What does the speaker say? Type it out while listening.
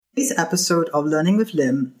Today's episode of Learning with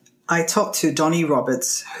Lim, I talked to Donnie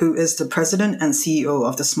Roberts, who is the president and CEO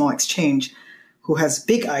of the Small Exchange, who has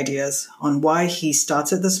big ideas on why he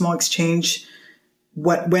started the Small Exchange,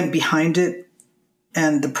 what went behind it,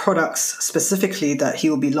 and the products specifically that he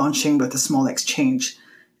will be launching with the Small Exchange,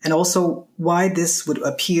 and also why this would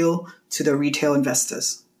appeal to the retail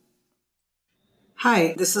investors.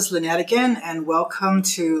 Hi, this is Lynette again, and welcome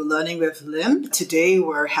to Learning with Lim. Today,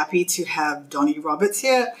 we're happy to have Donnie Roberts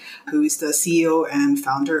here, who is the CEO and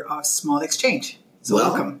founder of Small Exchange. So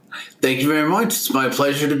welcome. Thank you very much. It's my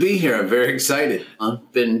pleasure to be here. I'm very excited.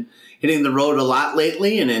 I've been hitting the road a lot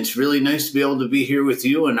lately, and it's really nice to be able to be here with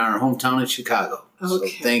you in our hometown of Chicago. Okay.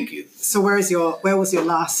 So thank you. So where was your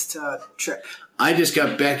last trip? I just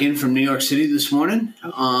got back in from New York City this morning.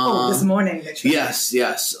 This morning.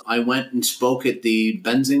 Yes. I went and spoke at the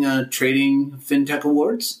Benzinga Trading FinTech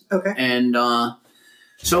Awards. Okay. And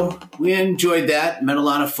so we enjoyed that. Met a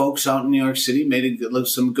lot of folks out in New York City. Made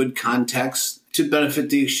some good contacts to benefit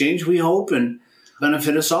the exchange, we hope, and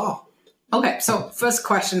benefit us all. Okay, so first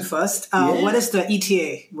question first. What is the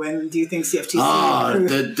ETA? When do you think CFTC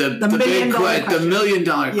the $1 million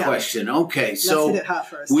question. Okay, so let's hit it hot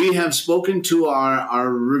first. We have spoken to our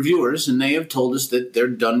reviewers, and they have told us that they're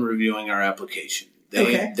done reviewing our application.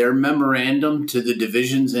 Their memorandum to the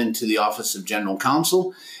divisions and to the Office of General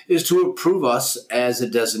Counsel is to approve us as a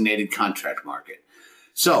designated contract market.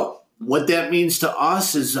 So what that means to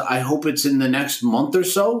us is I hope it's in the next month or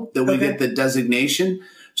so that we get the designation,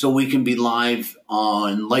 so we can be live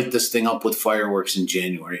and light this thing up with fireworks in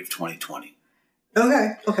January of 2020.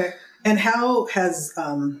 Okay. And how has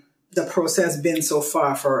the process been so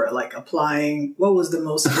far for applying? What was the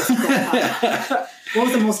most difficult part? What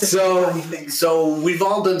was the most difficult thing? So we've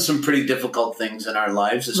all done some pretty difficult things in our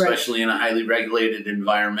lives, especially in a highly regulated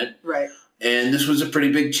environment. Right. And this was a pretty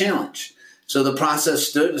big challenge. So the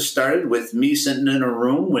process started with me sitting in a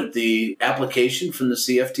room with the application from the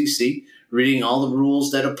CFTC, reading all the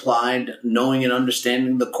rules that applied, knowing and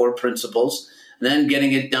understanding the core principles, and then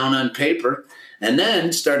getting it down on paper, and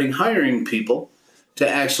then starting hiring people to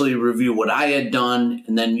actually review what I had done,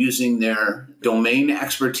 and then using their domain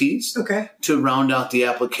expertise to round out the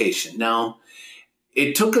application. Now,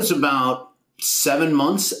 it took us about 8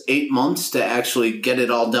 months to actually get it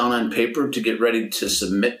all down on paper to get ready to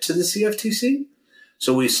submit to the CFTC.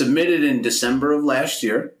 So we submitted in December of last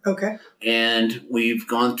year. Okay. And we've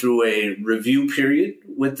gone through a review period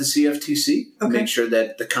with the CFTC to make sure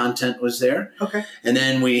that the content was there. Okay. And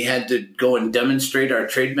then we had to go and demonstrate our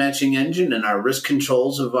trade matching engine and our risk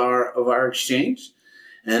controls of our exchange.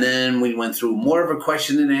 And then we went through more of a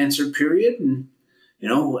question and answer period. And,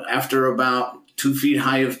 after about 2 feet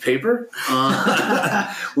high of paper,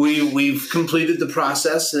 we've completed the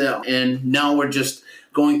process. And now we're just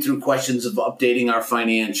going through questions of updating our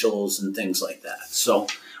financials and things like that. So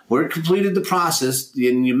we're completed the process.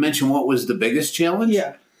 And you mentioned what was the biggest challenge?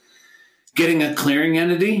 Yeah. Getting a clearing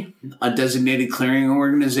entity, a designated clearing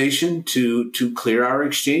organization to clear our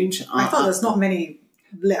exchange. I thought there's not many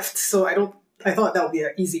left, so I thought that would be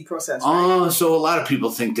an easy process. Right? So a lot of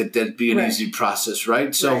people think that'd be an easy process,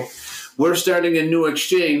 right? So we're starting a new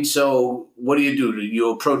exchange, so what do?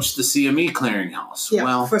 You approach the CME clearinghouse.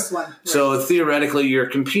 Yeah, first one. Right. So theoretically, you're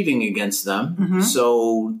competing against them. Mm-hmm.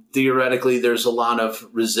 So theoretically, there's a lot of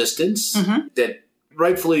resistance that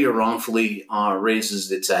rightfully or wrongfully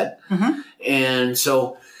raises its head. Mm-hmm. And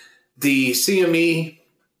so the CME,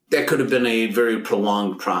 that could have been a very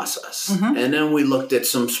prolonged process. Mm-hmm. And then we looked at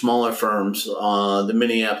some smaller firms, the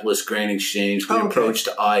Minneapolis Grain Exchange. We approached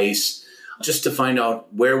ICE, just to find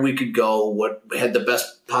out where we could go, what had the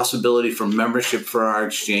best possibility for membership for our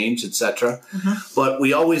exchange, et cetera. Mm-hmm. But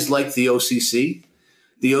we always liked the OCC.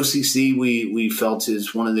 The OCC, we felt,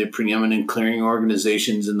 is one of the preeminent clearing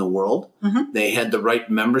organizations in the world. Mm-hmm. They had the right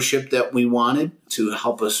membership that we wanted to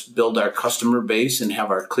help us build our customer base and have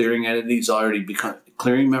our clearing entities already become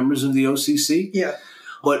clearing members of the OCC. Yeah.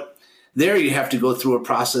 But there you have to go through a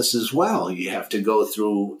process as well. You have to go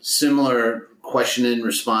through similar question and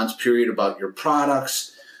response period about your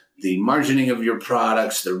products, the margining of your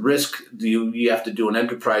products, the risk. You have to do an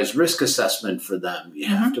enterprise risk assessment for them. You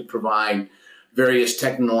have to provide various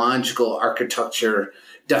technological architecture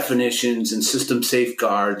definitions and system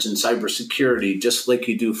safeguards and cybersecurity, just like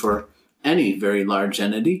you do for any very large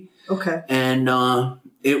entity. Okay. And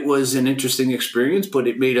it was an interesting experience, but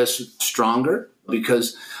it made us stronger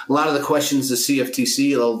because a lot of the questions the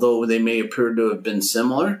CFTC, although they may appear to have been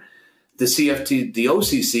similar, the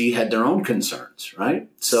OCC had their own concerns, right?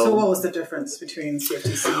 So what was the difference between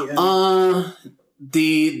CFTC and...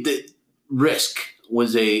 The risk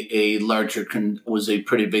was a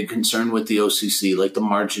pretty big concern with the OCC, like the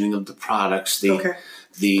margining of the products,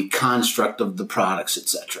 the construct of the products,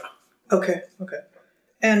 etc. Okay.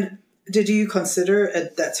 And did you consider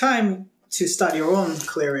at that time to start your own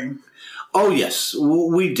clearing? Oh, yes,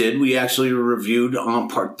 we did. We actually reviewed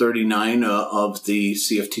Part 39 of the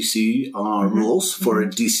CFTC rules for a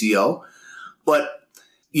DCO. But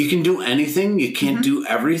you can do anything. You can't do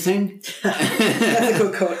everything. That's a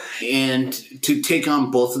good quote. And to take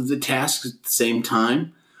on both of the tasks at the same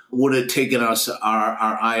time would have taken us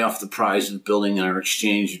our eye off the prize of building our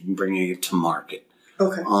exchange and bringing it to market.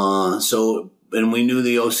 Okay. And we knew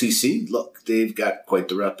the OCC. Look, they've got quite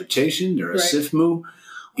the reputation. They're a SIFMU.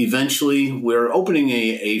 Eventually, we're opening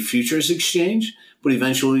a futures exchange, but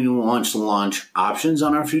eventually we want to launch options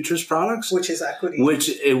on our futures products. Which is equity. Which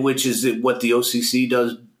is what the OCC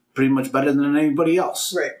does pretty much better than anybody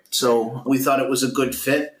else. Right. So we thought it was a good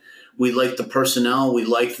fit. We liked the personnel. We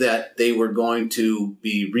liked that they were going to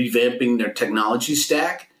be revamping their technology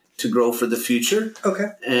stack to grow for the future. Okay.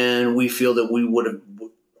 And we feel that we would have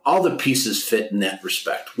all the pieces fit in that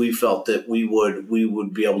respect. We felt that we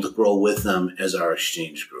would be able to grow with them as our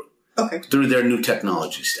exchange grew. Okay. Through their new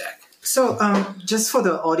technology stack. So just for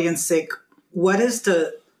the audience's sake, what is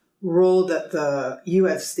the role that you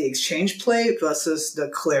as the exchange play versus the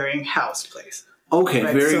clearing house plays? Okay,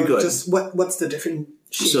 right? very good. Just what's the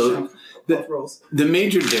differentiation of roles? The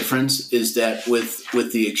major difference is that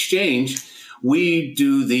with the exchange, we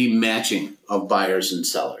do the matching of buyers and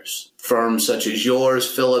sellers. Firms such as yours,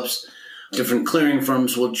 Phillips, different clearing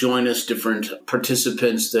firms will join us, different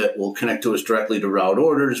participants that will connect to us directly to route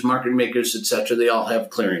orders, market makers, etc. They all have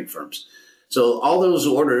clearing firms. So all those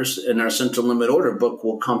orders in our central limit order book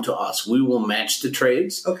will come to us. We will match the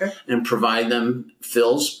trades and provide them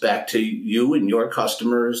fills back to you and your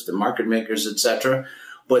customers, the market makers, etc.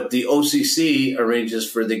 But the OCC arranges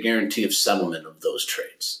for the guarantee of settlement of those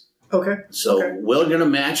trades. Okay. So we're going to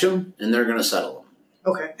match them and they're going to settle them.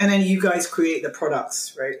 Okay. And then you guys create the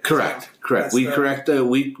products, right? Correct. We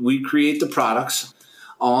create the products.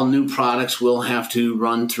 All new products will have to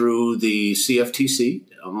run through the CFTC,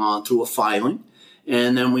 through a filing.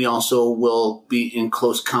 And then we also will be in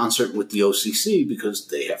close concert with the OCC because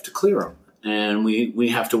they have to clear them. And we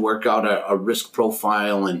have to work out a risk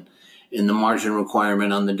profile and in the margin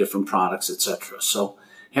requirement on the different products, etc. So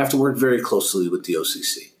you have to work very closely with the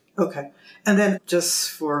OCC. Okay. And then just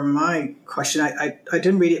for my question, I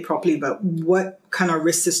didn't read it properly, but what kind of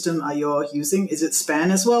risk system are you all using? Is it SPAN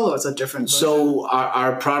as well, or is it different version? So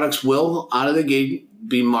our products will, out of the gate,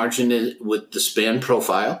 be margined with the SPAN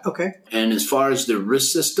profile. Okay. And as far as the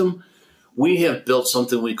risk system, we have built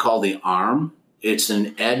something we call the ARM. It's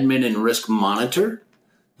an admin and risk monitor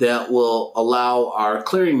that will allow our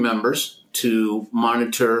clearing members to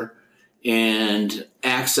monitor and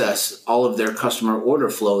access all of their customer order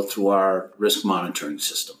flow through our risk monitoring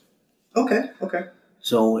system. Okay.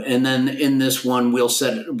 So, and then in this one, we'll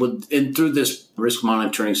through this risk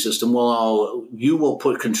monitoring system, you will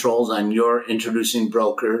put controls on your introducing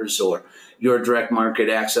brokers or your direct market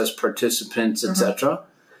access participants, etc.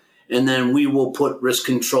 And then we will put risk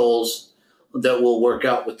controls that will work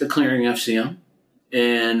out with the clearing FCM.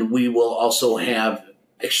 And we will also have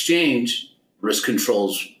exchange risk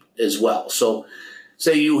controls as well. So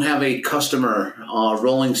say you have a customer,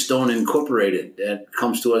 Rolling Stone Incorporated, that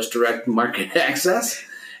comes to us direct market access,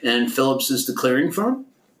 and Phillips is the clearing firm.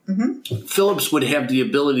 Mm-hmm. Phillips would have the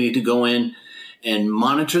ability to go in and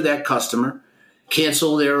monitor that customer,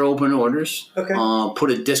 cancel their open orders,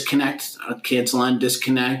 put a disconnect, cancel on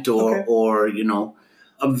disconnect, or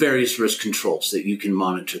various risk controls that you can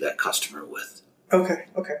monitor that customer with. Okay.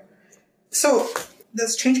 So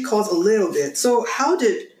let's change course a little bit. So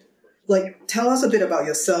tell us a bit about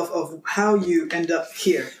yourself of how you end up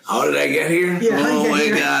here. How did I get here? Yeah, oh my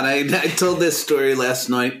God. I told this story last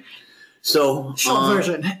night. So short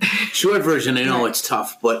version. Short version. I know it's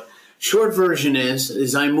tough, but short version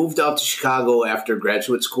is I moved out to Chicago after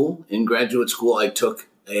graduate school. In graduate school, I took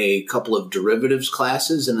a couple of derivatives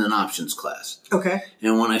classes and an options class. Okay.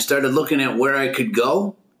 And when I started looking at where I could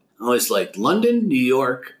go, I was like London, New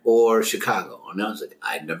York, or Chicago. And I was like,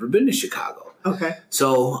 I'd never been to Chicago. Okay.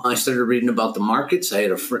 So I started reading about the markets.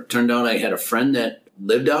 Turned out I had a friend that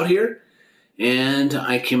lived out here, and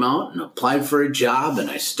I came out and applied for a job,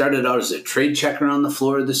 and I started out as a trade checker on the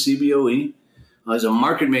floor of the CBOE. I was a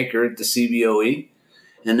market maker at the CBOE,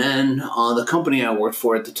 and then the company I worked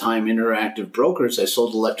for at the time, Interactive Brokers, I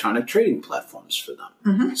sold electronic trading platforms for them.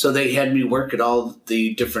 Mm-hmm. So they had me work at all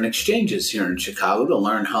the different exchanges here in Chicago to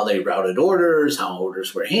learn how they routed orders, how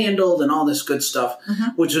orders were handled, and all this good stuff,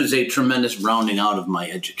 which was a tremendous rounding out of my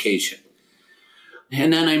education.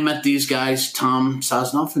 And then I met these guys, Tom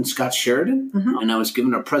Sosnoff and Scott Sheridan, and I was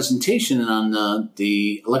given a presentation on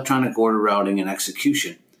the electronic order routing and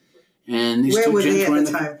execution. And these Where two were gents they at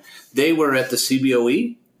the time? They were at the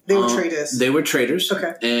CBOE. They were traders. They were traders.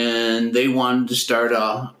 Okay. And they wanted to start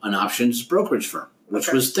an options brokerage firm,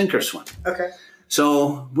 which was Thinkorswim. Okay.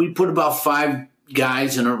 So we put about 5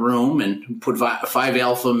 guys in a room and put 5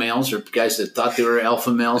 alpha males or guys that thought they were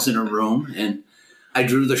alpha males in a room, and I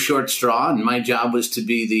drew the short straw, and my job was to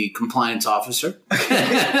be the compliance officer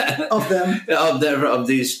of them, of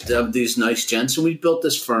these nice gents. And we built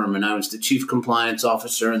this firm, and I was the chief compliance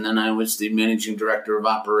officer, and then I was the managing director of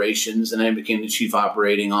operations, and I became the chief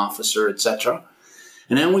operating officer, etc.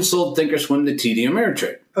 And then we sold Thinkorswim to TD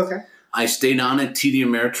Ameritrade. Okay. I stayed on at TD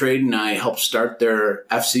Ameritrade, and I helped start their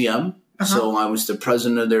FCM. So I was the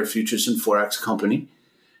president of their futures and forex company,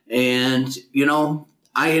 and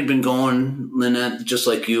I had been going, Lynette, just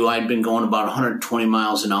like you, I'd been going about 120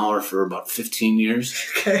 miles an hour for about 15 years.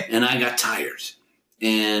 Okay. And I got tired.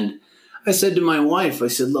 And I said to my wife, I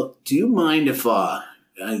said, look, do you mind if I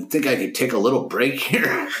think I could take a little break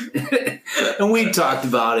here? And we talked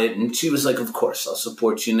about it. And she was like, of course, I'll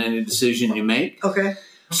support you in any decision you make. Okay.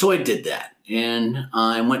 So I did that. And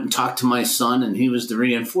I went and talked to my son, and he was the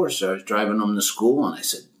reinforcer. I was driving him to school, and I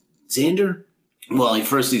said, Xander? Well,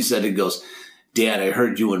 he said, he goes, Dad, I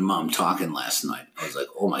heard you and Mom talking last night. I was like,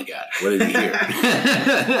 oh, my God, what did you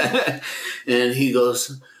hear? And he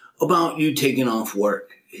goes, about you taking off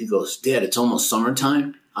work. He goes, Dad, it's almost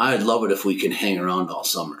summertime. I'd love it if we can hang around all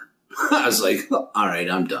summer. I was like, all right,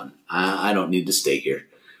 I'm done. I don't need to stay here.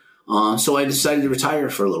 So I decided to retire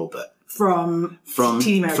for a little bit. From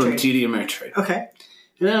TD Ameritrade. From TD Ameritrade. Okay.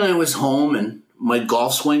 And then I was home, and my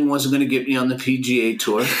golf swing wasn't going to get me on the PGA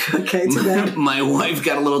Tour. Okay, to that. My wife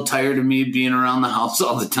got a little tired of me being around the house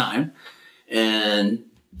all the time. And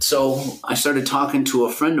so I started talking to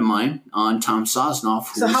a friend of mine, Tom Sosnoff.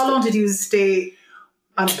 So how long did you stay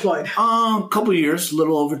unemployed? A couple of years, a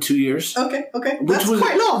little over 2 years. Okay. That's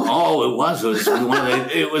quite long. Oh, it was.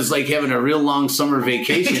 It was like having a real long summer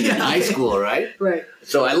vacation in high school, right? Right.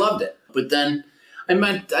 So I loved it. But then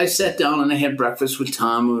I sat down and I had breakfast with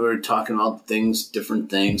Tom. We were talking about different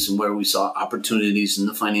things, and where we saw opportunities in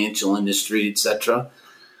the financial industry, etc.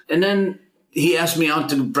 And then he asked me out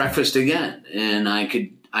to breakfast again, and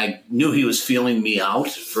I knew he was feeling me out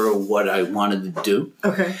for what I wanted to do.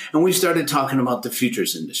 Okay. And we started talking about the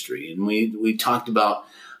futures industry, and we talked about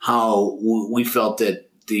how we felt that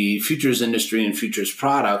the futures industry and futures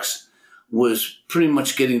products was pretty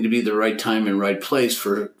much getting to be the right time and right place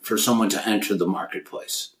for someone to enter the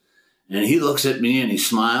marketplace. And he looks at me and he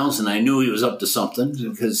smiles, and I knew he was up to something,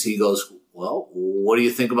 because he goes, well, what do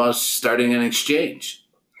you think about starting an exchange?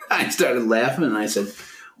 I started laughing, and I said,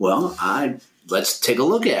 well, let's take a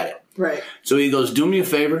look at it. Right. So he goes, do me a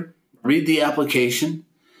favor, read the application,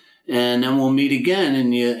 and then we'll meet again,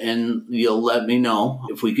 and you'll let me know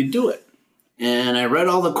if we could do it. And I read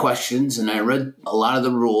all the questions, and I read a lot of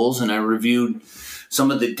the rules, and I reviewed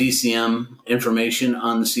some of the DCM information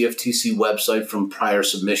on the CFTC website from prior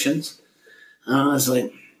submissions. And I was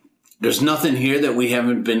like, there's nothing here that we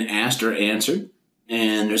haven't been asked or answered,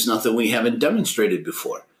 and there's nothing we haven't demonstrated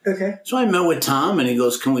before. Okay. So I met with Tom, and he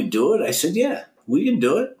goes, can we do it? I said, yeah, we can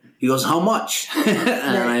do it. He goes, how much? And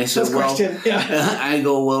I said, I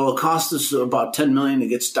go, well, it'll cost us about $10 million to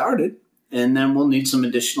get started. And then we'll need some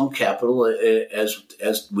additional capital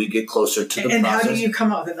as we get closer to the process. And how did you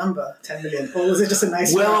come up with the number, 10 million? Or was it just a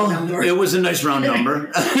nice round number? Well, it was a nice round number,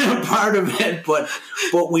 part of it. But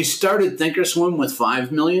we started Thinkorswim with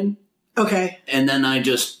 $5 million. Okay. And then I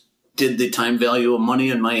just did the time value of money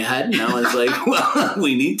in my head. And I was like, well,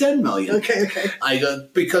 we need $10 million. Okay. I go,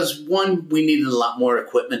 because one, we needed a lot more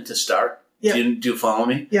equipment to start. Yeah. Do you follow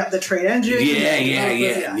me? Yeah, the trade engine.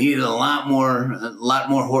 Yeah. Needed a lot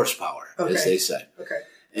more horsepower, as they say. Okay.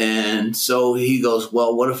 And so he goes,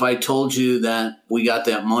 well, what if I told you that we got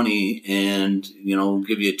that money and,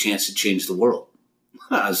 give you a chance to change the world?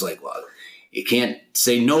 I was like, well, you can't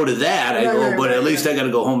say no to that. At least I got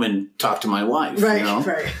to go home and talk to my wife.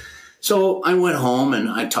 Right. So I went home and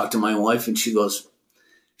I talked to my wife, and she goes,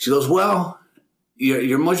 well,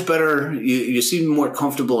 you're much better. You seem more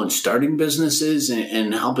comfortable in starting businesses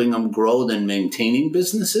and helping them grow than maintaining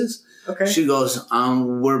businesses. Okay. She goes,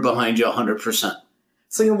 we're behind you 100%.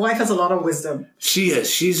 So your wife has a lot of wisdom. She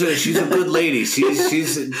is. She's a good lady.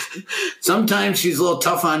 Sometimes she's a little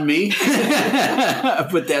tough on me,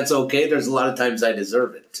 but that's okay. There's a lot of times I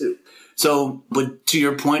deserve it too. So, but to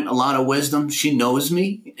your point, a lot of wisdom. She knows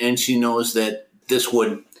me, and she knows that this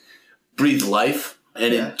would breathe life.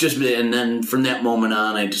 And and then from that moment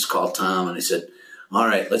on, I just called Tom and I said, all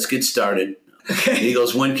right, let's get started. Okay. He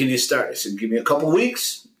goes, when can you start? I said, give me a couple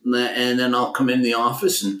weeks, and then I'll come in the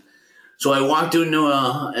office. And so I walked into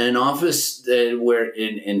an office where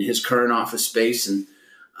in his current office space, and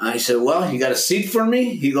I said, well, you got a seat for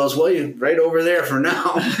me? He goes, well, you're right over there for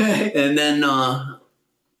now. And then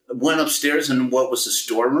went upstairs in what was the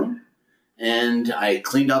storeroom, and I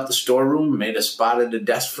cleaned out the storeroom, made a spot at a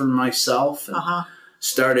desk for myself, and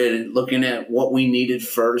started looking at what we needed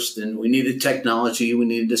first. And we needed technology. We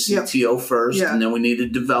needed a CTO first, and then we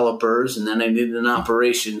needed developers, and then I needed an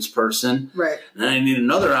operations person. Right. And then I needed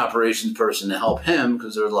another operations person to help him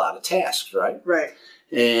because there was a lot of tasks, right? Right.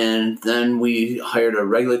 And then we hired a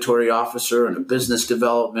regulatory officer and a business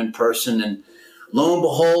development person. And lo and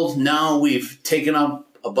behold, now we've taken up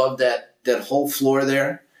above that whole floor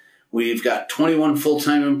there. We've got 21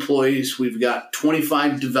 full-time employees. We've got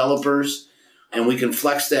 25 developers, and we can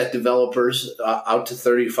flex that developers out to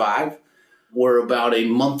 35. We're about a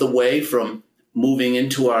month away from moving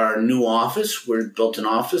into our new office. We've built an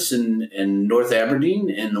office in North Aberdeen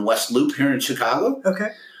in the West Loop here in Chicago.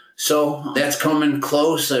 Okay. So that's coming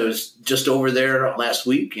close. I was just over there last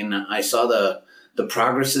week, and I saw the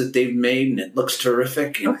progress that they've made, and it looks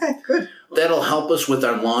terrific. And okay, good. That'll help us with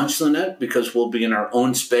our launch, Lynette, because we'll be in our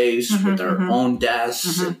own space with our own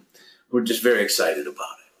desks. And we're just very excited about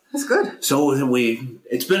it. That's good. So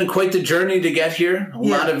it's been quite the journey to get here. A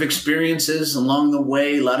lot of experiences along the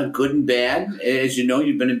way, a lot of good and bad. As you know,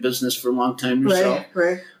 you've been in business for a long time yourself.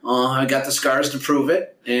 Right. I got the scars to prove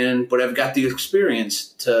it, but I've got the experience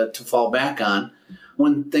to fall back on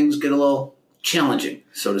when things get a little challenging,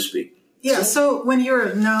 so to speak. Yeah, so when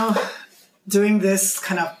you're now doing this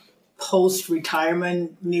kind of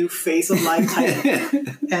post-retirement new phase of life type,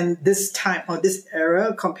 and this time or this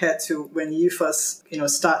era compared to when you first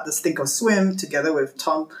start this Think or Swim together with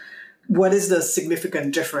Tom, what is the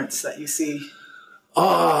significant difference that you see?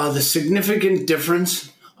 The significant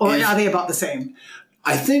difference, or are they about the same?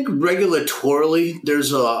 I think regulatorily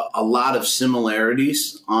there's a lot of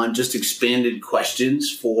similarities on just expanded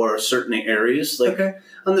questions for certain areas. Like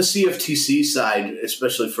on the CFTC side,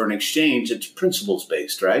 especially for an exchange, it's principles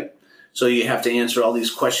based, right? So you have to answer all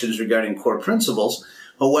these questions regarding core principles.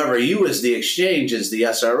 However, you as the exchange, as the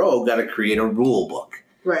SRO, got to create a rule book.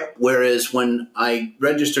 Right. Whereas when I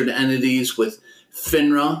registered entities with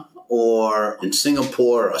FINRA or in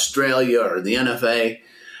Singapore, Australia, or the NFA,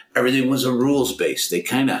 everything was a rules based. They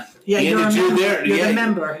kind of handed you there. You're the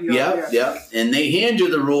member. Yeah. And they hand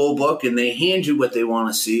you the rule book and they hand you what they want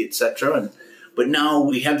to see, etc. But now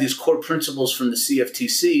we have these core principles from the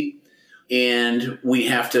CFTC. And we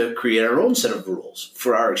have to create our own set of rules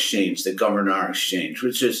for our exchange that govern our exchange,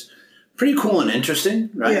 which is pretty cool and interesting,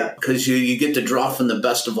 right? Yeah. Because you get to draw from the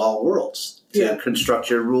best of all worlds to construct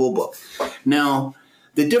your rule book. Now,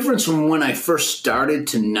 the difference from when I first started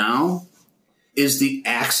to now is the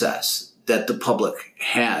access that the public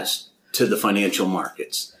has to the financial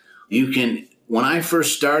markets. When I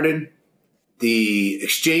first started, the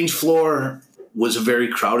exchange floor was a very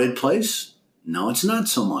crowded place. No, it's not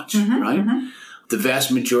so much, right? The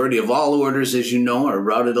vast majority of all orders, as you know, are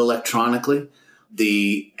routed electronically.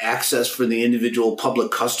 The access for the individual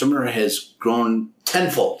public customer has grown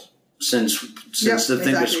tenfold since the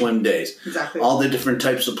Think or Swim days. Exactly. All the different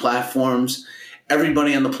types of platforms.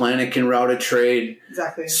 Everybody on the planet can route a trade.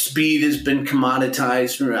 Exactly. Speed has been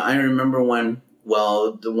commoditized. I remember one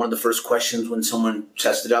of the first questions when someone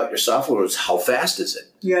tested out your software was, how fast is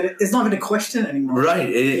it? Yeah, it's not even a question anymore. Right.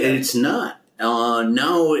 It's not.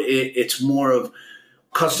 Now it's more of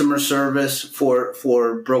customer service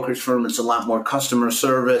for brokerage firm. It's a lot more customer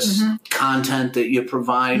service, content that you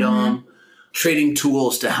provide them, trading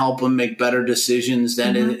tools to help them make better decisions.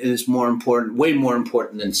 That is more important, way more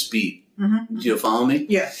important than speed. Do you follow me?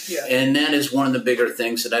 Yeah. And that is one of the bigger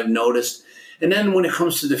things that I've noticed. And then when it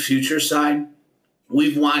comes to the future side,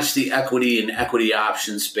 we've watched the equity and equity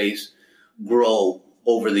option space grow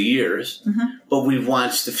over the years, but we've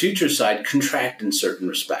watched the future side contract in certain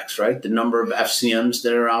respects, right? The number of FCMs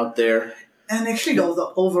that are out there. And actually, though,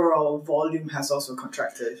 the overall volume has also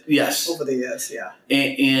contracted. Yes. Over the years, yeah.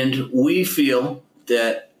 And we feel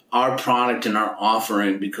that our product and our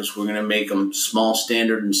offering, because we're going to make them small,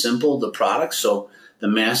 standard, and simple, the products, so the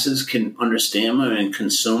masses can understand them and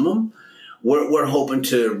consume them, we're hoping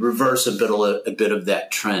to reverse a bit of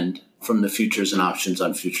that trend from the futures and options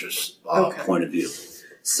on futures point of view.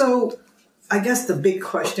 So I guess the big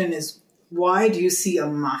question is, why do you see a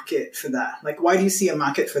market for that? Like, why do you see a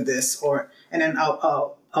market for this? And then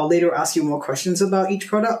I'll later ask you more questions about each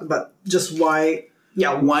product, but just why?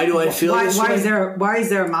 Yeah. Why do I feel this way? Why is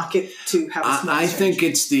there a market to have a small I think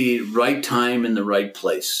it's the right time and the right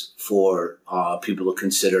place for people to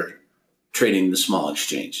consider trading the small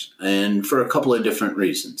exchange, and for a couple of different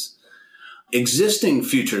reasons. Existing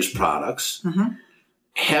futures products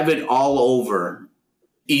have it all over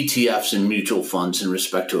ETFs and mutual funds in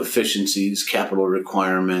respect to efficiencies, capital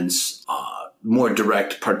requirements, more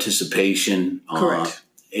direct participation. Correct.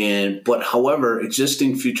 But however,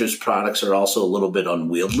 existing futures products are also a little bit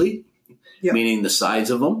unwieldy, meaning the size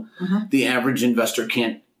of them. The average investor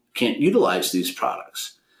can't utilize these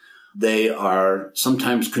products. They are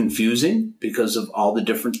sometimes confusing because of all the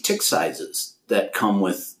different tick sizes that come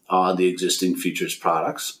with the existing futures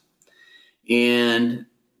products. And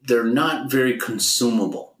they're not very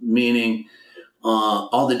consumable, meaning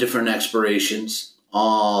all the different expirations,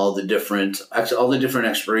 all the different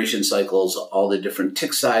expiration cycles, all the different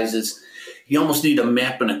tick sizes. You almost need a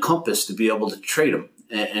map and a compass to be able to trade them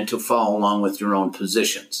and to follow along with your own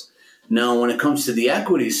positions. Now, when it comes to the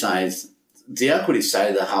equity side of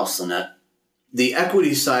the house, Lynette, the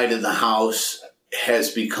equity side of the house has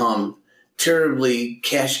become terribly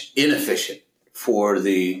cash inefficient for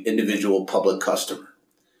the individual public customer.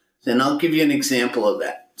 And I'll give you an example of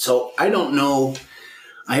that. So I don't know,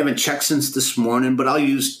 I haven't checked since this morning, but I'll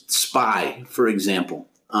use SPY, for example,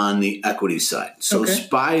 on the equity side. So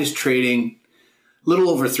SPY is trading a little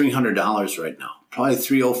over $300 right now, probably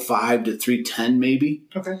 $305 to $310 maybe.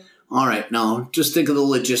 Okay. All right, now just think of the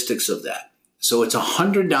logistics of that. So it's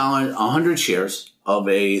 $100 shares of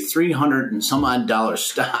a $300 and some odd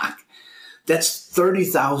stock. That's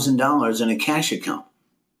 $30,000 in a cash account.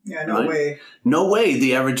 Yeah, no way. No way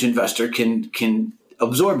the average investor can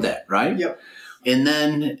absorb that, right? Yep. And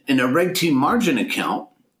then in a Reg T margin account,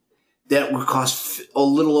 that would cost a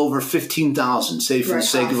little over $15,000. Say for the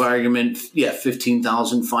sake of argument,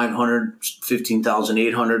 $15,500,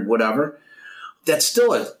 $15,800, whatever. That's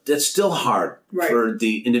still hard for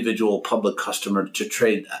the individual public customer to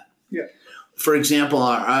trade that. Yeah. For example,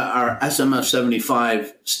 our SMF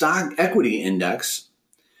 75 stock equity index,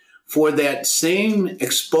 for that same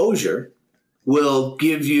exposure, you'll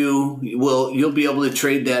be able to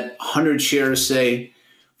trade that 100 shares, say,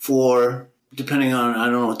 for, depending on, I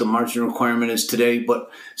don't know what the margin requirement is today, but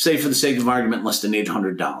say for the sake of argument, less than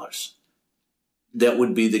 $800. That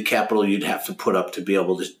would be the capital you'd have to put up to be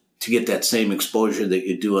able to get that same exposure that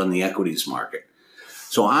you do on the equities market.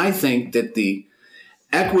 So I think that the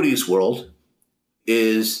equities world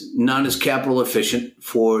is not as capital efficient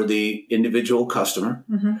for the individual customer.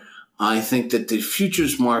 I think that the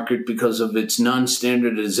futures market, because of its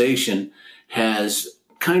non-standardization, has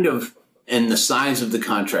kind of, and the size of the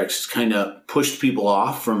contracts, has kind of pushed people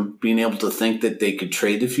off from being able to think that they could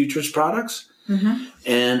trade the futures products.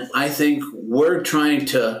 And I think we're trying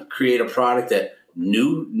to create a product that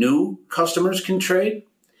new customers can trade.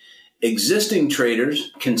 Existing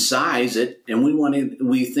traders can size it, and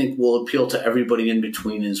we think will appeal to everybody in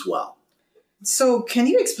between as well. So can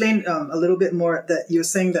you explain a little bit more that you're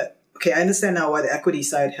saying that, okay, I understand now why the equity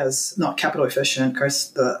side has not capital efficient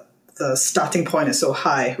because the starting point is so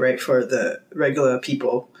high, right, for the regular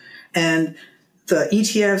people. And the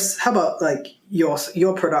ETFs, how about like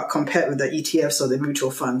your product compared with the ETFs or the mutual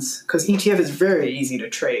funds? Because ETF is very easy to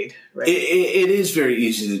trade, right? It is very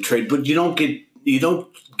easy to trade, but you don't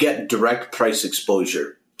get direct price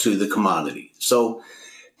exposure to the commodity. So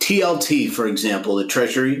TLT, for example, the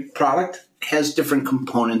Treasury product, has different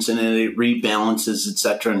components in it. It rebalances, et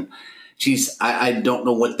cetera. And geez, I don't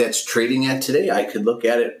know what that's trading at today. I could look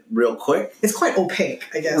at it real quick. It's quite opaque,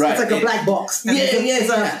 I guess. Right. It's like a black box. It's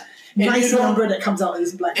a nice number that comes out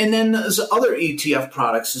as black. And then there's other ETF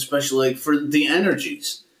products, especially like for the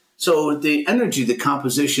energies. So the energy, the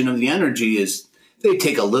composition of the energy is, they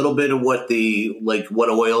take a little bit of what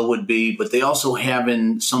oil would be, but they also have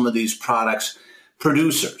in some of these products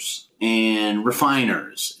producers and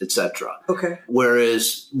refiners, etc. Okay.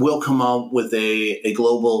 Whereas we'll come out with a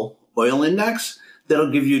global oil index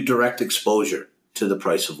that'll give you direct exposure to the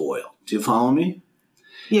price of oil. Do you follow me?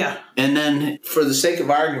 Yeah. And then for the sake of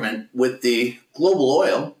argument, with the global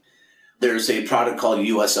oil, there's a product called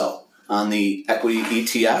USO on the equity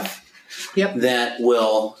ETF. Yep. That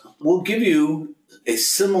will give you a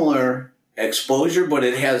similar exposure, but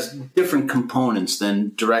it has different components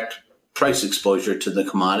than direct price exposure to the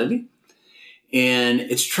commodity. And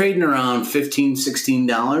it's trading around $15,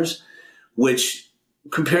 $16, which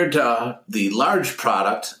compared to the large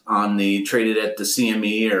product traded at the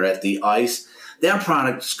CME or at the ICE, that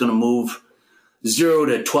product is going to move $0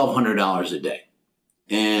 to $1,200 a day.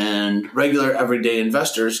 And regular everyday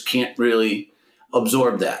investors can't really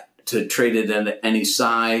absorb that to trade it at any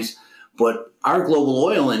size. But our global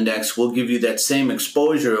oil index will give you that same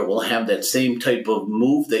exposure. It will have that same type of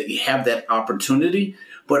move that you have that opportunity,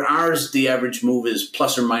 But ours, the average move is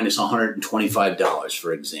plus or minus $125,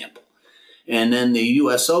 for example. And then the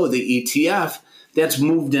USO, the ETF, that's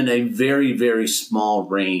moved in a very, very small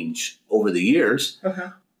range over the years. Okay.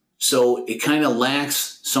 So it kind of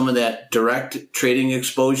lacks some of that direct trading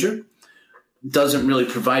exposure. Doesn't really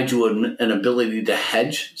provide you an ability to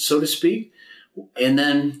hedge, so to speak. And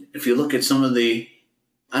then if you look at some of the,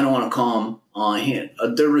 I don't want to call them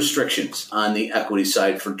there are restrictions on the equity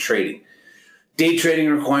side for trading. Day trading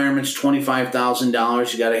requirements,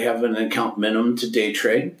 $25,000. You got to have an account minimum to day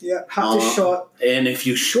trade. Yeah, have to short. And if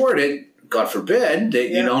you short it, God forbid, that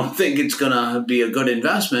you don't think it's going to be a good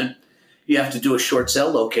investment, you have to do a short sell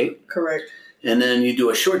locate. Correct. And then you do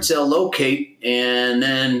a short sell locate, and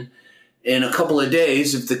then in a couple of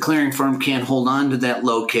days, if the clearing firm can't hold on to that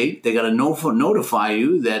locate, they got to notify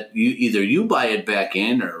you that either you buy it back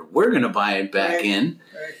in or we're going to buy it back in.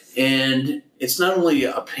 Right. And it's not only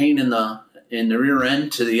a pain in the rear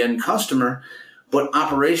end to the end customer, but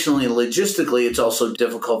operationally and logistically, it's also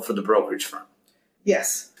difficult for the brokerage firm.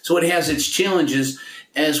 Yes. So it has its challenges.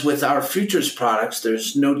 As with our futures products,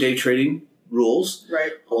 there's no day trading rules.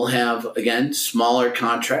 Right. We'll have, again, smaller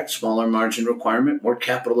contracts, smaller margin requirement, more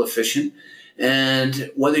capital efficient.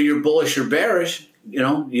 And whether you're bullish or bearish,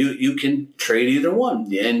 you can trade either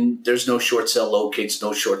one. And there's no short sell locates,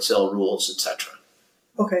 no short sell rules, etc.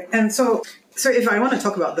 Okay. And so if I want to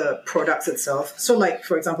talk about the products itself, so like,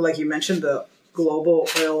 for example, like you mentioned, the global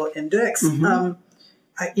oil index,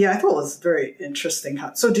 I thought it was very interesting.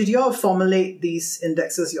 So did you all formulate these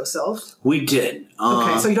indexes yourself? We did.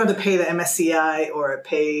 Okay, so you don't have to pay the MSCI or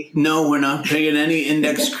pay... No, we're not paying any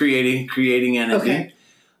index creating anything. Okay.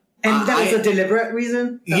 And that was a deliberate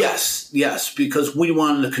reason? Yes, because we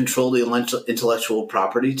wanted to control the intellectual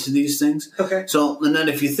property to these things. Okay. So, and then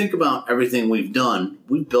if you think about everything we've done,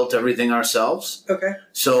 we've built everything ourselves. Okay.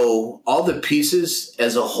 So all the pieces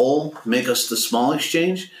as a whole make us the small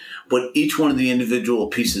exchange, but each one of the individual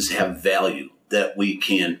pieces have value that we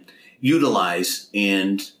can utilize.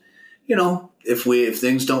 And, if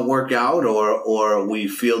things don't work out or we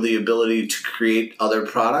feel the ability to create other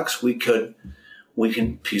products, we can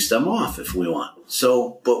piece them off if we want.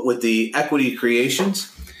 So, but with the equity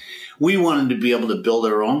creations, we wanted to be able to build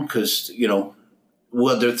our own because,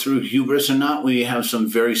 whether through hubris or not, we have some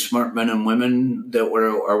very smart men and women that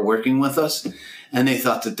are working with us, and they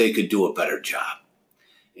thought that they could do a better job.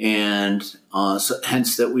 And so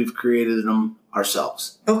hence that we've created them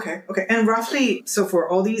ourselves. Okay. And roughly, so for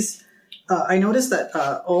all these, I noticed that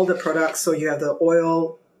all the products, so you have the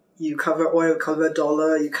oil, you cover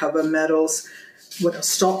dollar, you cover metals, with a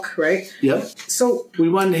stock, right? Yep. So we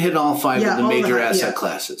wanted to hit all five of the major asset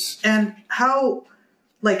classes. And how,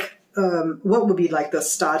 what would be like the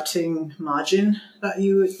starting margin that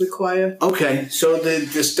you would require? Okay, so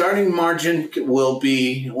the starting margin will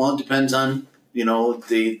be, it depends on,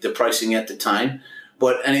 the pricing at the time,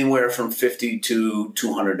 but anywhere from $50 to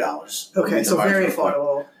 $200. Okay, so very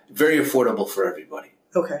affordable. Very affordable for everybody.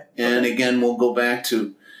 Okay. And again, we'll go back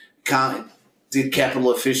to the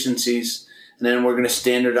capital efficiencies. And then we're going to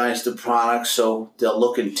standardize the product so they'll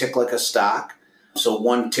look and tick like a stock. So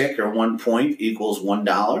one tick or 1 point equals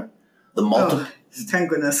 $1. Thank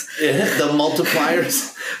goodness.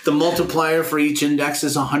 The multiplier for each index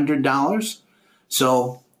is $100.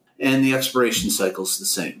 So, and the expiration cycle is the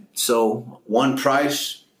same. So one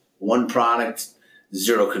price, one product,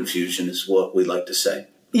 zero confusion is what we like to say.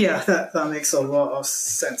 Yeah, that makes a lot of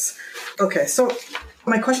sense. Okay, so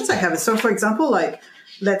my questions I have is, so for example,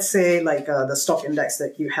 let's say the stock index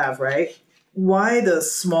that you have, right? Why the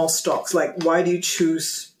small stocks? Why do you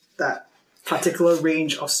choose that particular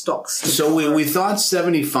range of stocks? So we thought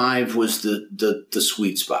 75 was the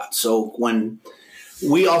sweet spot. So when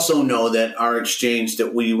we also know that our exchange,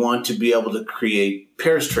 that we want to be able to create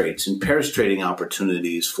pairs trades and pairs trading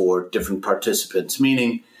opportunities for different participants,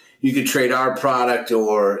 meaning you could trade our product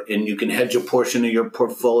and you can hedge a portion of your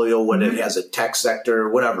portfolio when it has a tech sector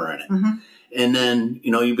or whatever in it. Mm-hmm. And then,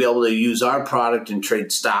 you'll be able to use our product and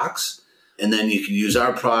trade stocks. And then you can use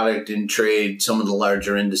our product and trade some of the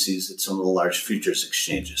larger indices at some of the large futures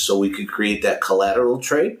exchanges. So we could create that collateral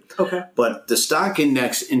trade. Okay. But the stock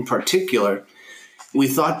index in particular, we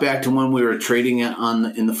thought back to when we were trading it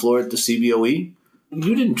in the floor at the CBOE.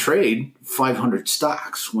 You didn't trade 500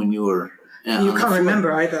 stocks when you were... You can't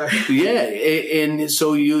remember either. Yeah. And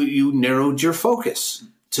so you narrowed your focus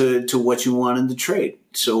to what you wanted to trade.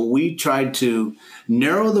 So we tried to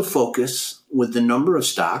narrow the focus with the number of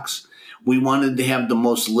stocks. We wanted to have the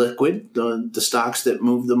most liquid, the stocks that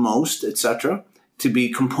move the most, etc., to be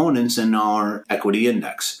components in our equity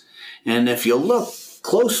index. And if you look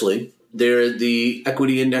closely, the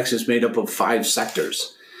equity index is made up of 5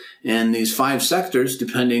 sectors. And these 5 sectors,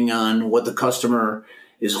 depending on what the customer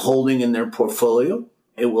is holding in their portfolio,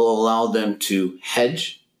 it will allow them to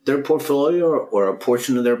hedge their portfolio or a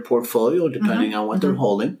portion of their portfolio, depending on what they're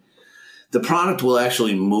holding. The product will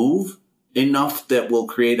actually move enough that will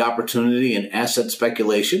create opportunity and asset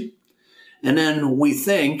speculation. And then we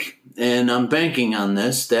think, and I'm banking on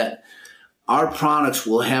this, that our products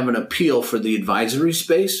will have an appeal for the advisory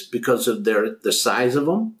space because of the size of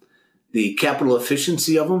them, the capital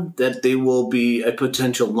efficiency of them, that they will be a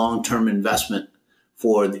potential long-term investment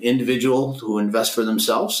for the individual who invest for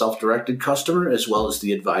themselves, self-directed customer, as well as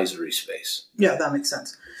the advisory space. Yeah, that makes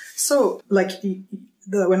sense. So,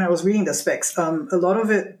 when I was reading the specs, a lot of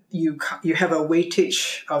it, you have a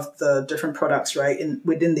weightage of the different products, right,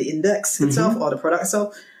 within the index itself or the product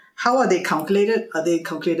itself. How are they calculated? Are they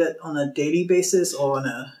calculated on a daily basis or on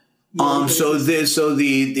a basis? So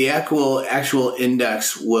the actual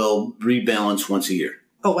index will rebalance once a year.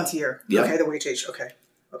 Oh, once a year. Yep. Okay, the weightage.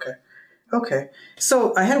 Okay.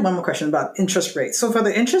 So I had one more question about interest rate. So for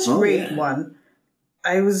the interest rate one,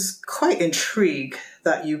 I was quite intrigued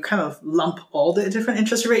that you kind of lump all the different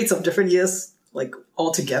interest rates of different years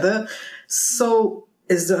all together. So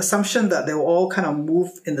is the assumption that they will all kind of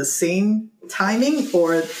move in the same timing,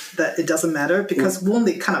 or that it doesn't matter? Because won't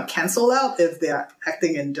they kind of cancel out if they are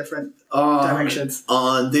acting in different directions?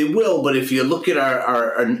 They will, but if you look at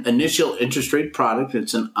our initial interest rate product,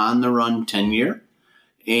 it's an on-the-run 10-year.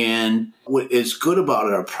 And what is good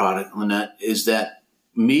about our product, Lynette, is that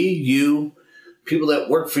me, you, people that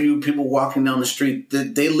work for you, people walking down the street,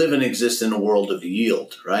 they live and exist in a world of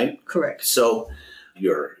yield, right? Correct. So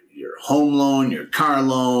your home loan, your car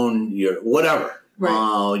loan, your whatever.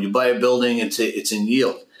 Right. You buy a building, it's in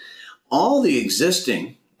yield. All the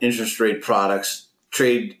existing interest rate products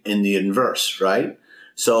trade in the inverse, right?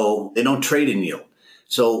 So they don't trade in yield.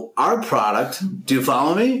 So our product, do you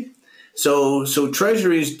follow me? So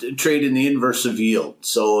treasuries trade in the inverse of yield.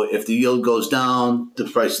 So if the yield goes down, the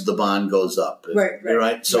price of the bond goes up.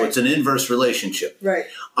 Right? So it's an inverse relationship. Right.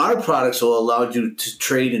 Our products will allow you to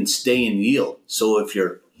trade and stay in yield. So if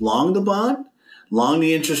you're long the bond, long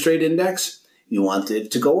the interest rate index, you want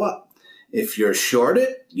it to go up. If you're short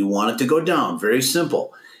it, you want it to go down. Very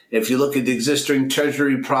simple. If you look at the existing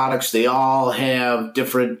treasury products, they all have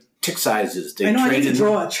different tick sizes. I know I need to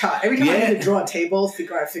draw a chart. Every time I need to draw a table,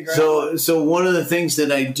 figure out. So one of the things that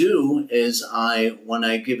I do is when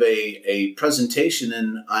I give a presentation,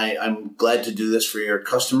 and I'm glad to do this for your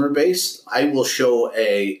customer base, I will show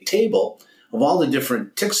a table of all the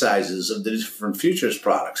different tick sizes of the different futures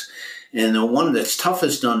products. And the one that's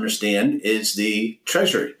toughest to understand is the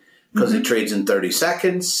treasury, because it trades in 30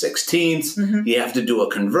 seconds, 16ths. You have to do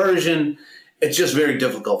a conversion. It's just very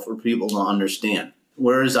difficult for people to understand.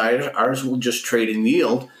 Whereas ours will just trade in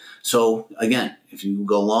yield. So again, if you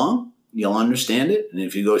go long, you'll understand it. And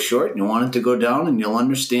if you go short and you want it to go down, and you'll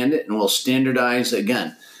understand it. And we'll standardize,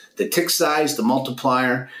 again, the tick size, the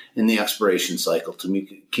multiplier, and the expiration cycle to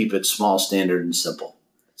keep it small, standard, and simple.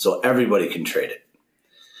 So everybody can trade it.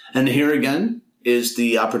 And here again is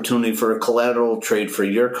the opportunity for a collateral trade for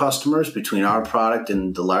your customers between our product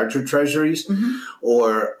and the larger treasuries,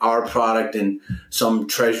 or our product and some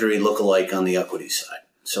treasury lookalike on the equity side.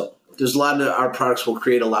 So there's a lot of our products will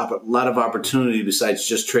create a lot of opportunity besides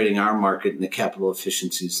just trading our market and the capital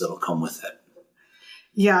efficiencies that'll come with it.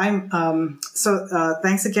 Yeah,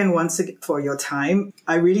 thanks again for your time.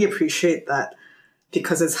 I really appreciate that,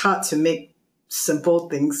 because it's hard to make simple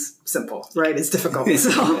things simple, right? It's difficult.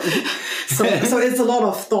 So it's a lot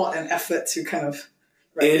of thought and effort to kind of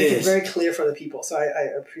make it very clear for the people. So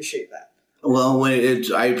I appreciate that. Well,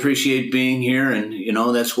 I appreciate being here, and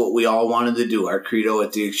that's what we all wanted to do. Our credo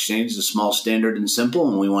at the Exchange is small, standard, and simple,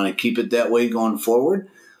 and we want to keep it that way going forward.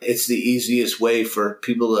 It's the easiest way for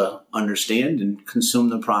people to understand and consume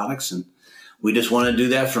the products, and we just want to do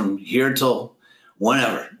that from here till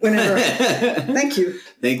whenever. Thank you.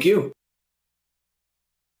 Thank you.